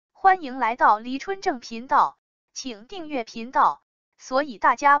欢迎来到黎春正频道，请订阅频道，所以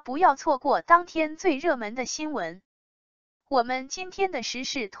大家不要错过当天最热门的新闻。我们今天的时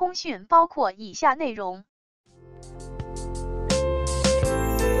事通讯包括以下内容：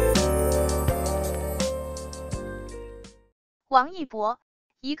王一博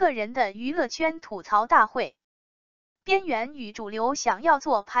一个人的娱乐圈吐槽大会，边缘与主流想要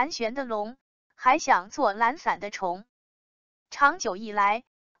做盘旋的龙，还想做懒散的虫。长久以来，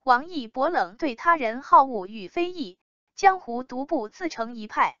王一博冷对他人好恶与非议，江湖独步自成一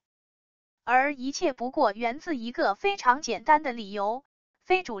派，而一切不过源自一个非常简单的理由，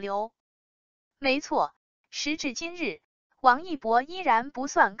非主流。没错，时至今日，王一博依然不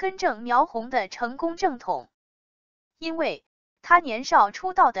算根正苗红的成功正统，因为他年少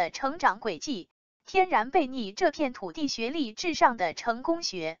出道的成长轨迹，天然悖逆这片土地学历至上的成功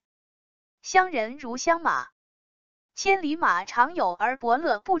学。相人如相马，千里马常有而伯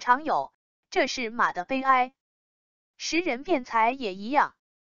乐不常有，这是马的悲哀。识人辨才也一样。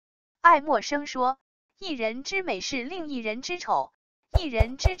爱默生说，一人之美是另一人之丑，一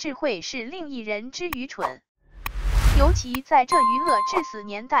人之智慧是另一人之愚蠢。尤其在这娱乐至死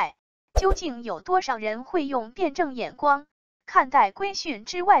年代，究竟有多少人会用辩证眼光看待规训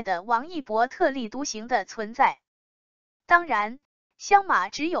之外的王一博特立独行的存在？当然，相马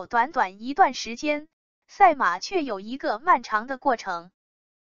只有短短一段时间，赛马却有一个漫长的过程。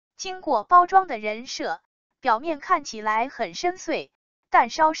经过包装的人设，表面看起来很深邃，但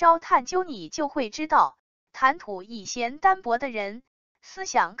稍稍探究你就会知道，谈吐已嫌单薄的人，思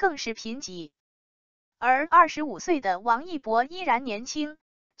想更是贫瘠。而25岁的王一博依然年轻，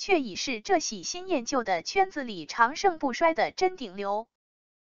却已是这喜新厌旧的圈子里长盛不衰的真顶流。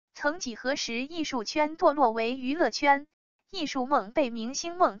曾几何时，艺术圈堕落为娱乐圈，艺术梦被明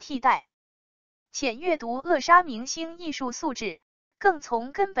星梦替代。浅阅读扼杀明星艺术素质，更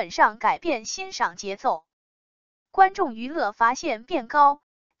从根本上改变欣赏节奏。观众娱乐乏限变高，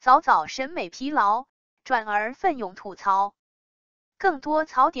早早审美疲劳，转而奋勇吐槽。更多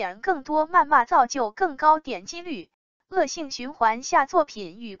槽点，更多谩骂，造就更高点击率。恶性循环下，作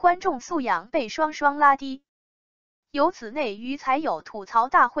品与观众素养被双双拉低。由此内娱才有吐槽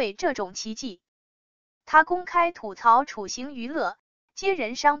大会这种奇迹。他公开吐槽处刑娱乐，揭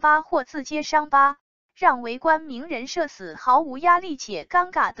人伤疤或自揭伤疤，让围观名人社死毫无压力且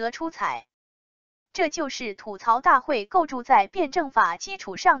尴尬得出彩。这就是吐槽大会构筑在辩证法基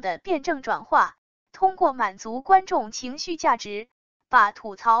础上的辩证转化，通过满足观众情绪价值，把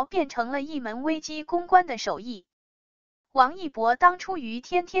吐槽变成了一门危机公关的手艺。王一博当初于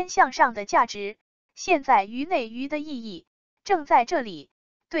天天向上的价值，现在于内娱的意义，正在这里。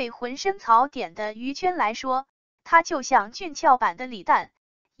对浑身槽点的娱圈来说，它就像俊俏版的李诞，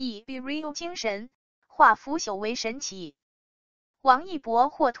以 be real 精神化腐朽为神奇。王一博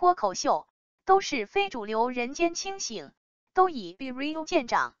或脱口秀，都是非主流人间清醒，都以 be real 见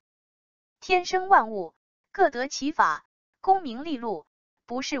长。天生万物，各得其法，功名利禄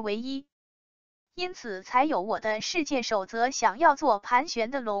不是唯一。因此才有我的世界守则，想要做盘旋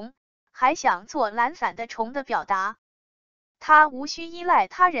的龙，还想做懒散的虫的表达。他无需依赖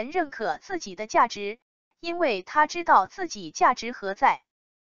他人认可自己的价值，因为他知道自己价值何在。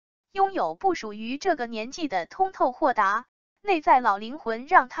拥有不属于这个年纪的通透豁达，内在老灵魂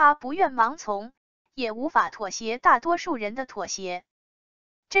让他不愿盲从，也无法妥协大多数人的妥协。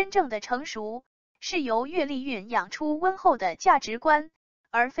真正的成熟，是由阅历蕴养出温厚的价值观，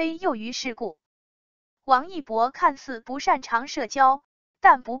而非囿于世故。王一博看似不擅长社交，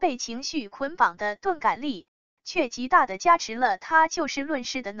但不被情绪捆绑的钝感力，却极大地加持了他就事论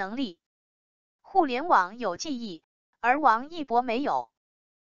事的能力。互联网有记忆，而王一博没有。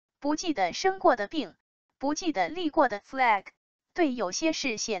不记得生过的病，不记得立过的 flag， 对有些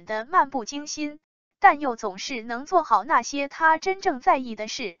事显得漫不经心，但又总是能做好那些他真正在意的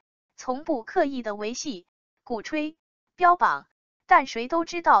事，从不刻意的维系、鼓吹、标榜，但谁都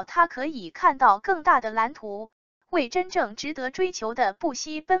知道他可以看到更大的蓝图，为真正值得追求的不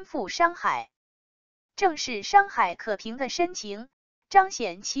惜奔赴山海。正是山海可平的深情，彰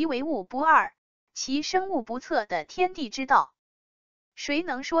显其为物不二，其生物不测的天地之道。谁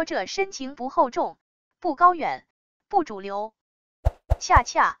能说这深情不厚重，不高远，不主流？恰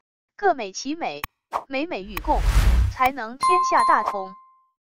恰各美其美，美美与共，才能天下大同。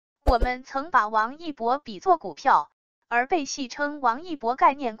我们曾把王一博比作股票，而被戏称王一博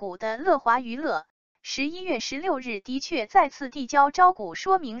概念股的乐华娱乐，11月16日的确再次递交招股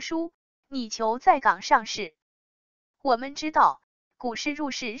说明书，拟求在港上市。我们知道，股市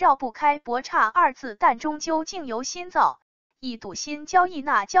入市绕不开博差二字，但终究境由心造。以赌心交易，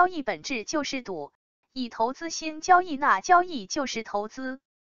那交易本质就是赌；以投资心交易，那交易就是投资。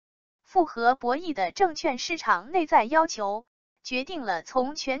复合博弈的证券市场内在要求，决定了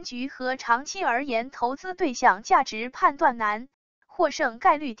从全局和长期而言，投资对象价值判断难，获胜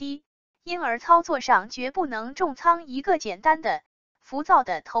概率低，因而操作上绝不能重仓一个简单的、浮躁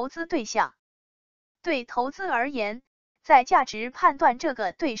的投资对象。对投资而言，在价值判断这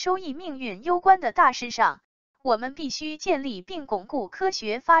个对收益命运攸关的大事上，我们必须建立并巩固科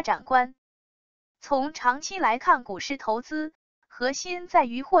学发展观。从长期来看，股市投资核心在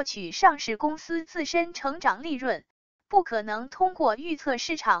于获取上市公司自身成长利润，不可能通过预测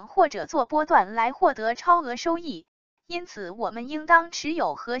市场或者做波段来获得超额收益，因此我们应当持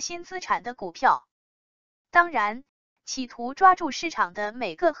有核心资产的股票。当然，企图抓住市场的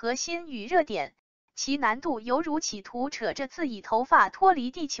每个核心与热点，其难度犹如企图扯着自己头发脱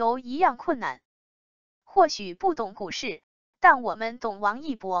离地球一样困难。或许不懂股市，但我们懂王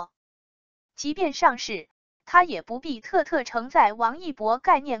一博。即便上市，他也不必特承载王一博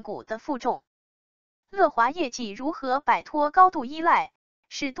概念股的负重。乐华业绩如何摆脱高度依赖，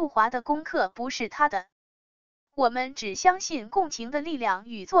是杜华的功课，不是他的。我们只相信共情的力量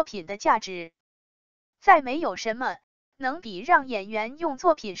与作品的价值。再没有什么能比让演员用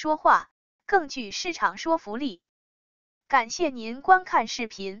作品说话更具市场说服力。感谢您观看视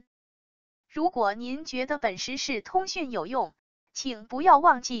频。如果您觉得本时事通讯有用，请不要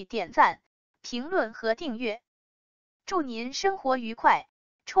忘记点赞、评论和订阅。祝您生活愉快，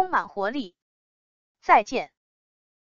充满活力。再见。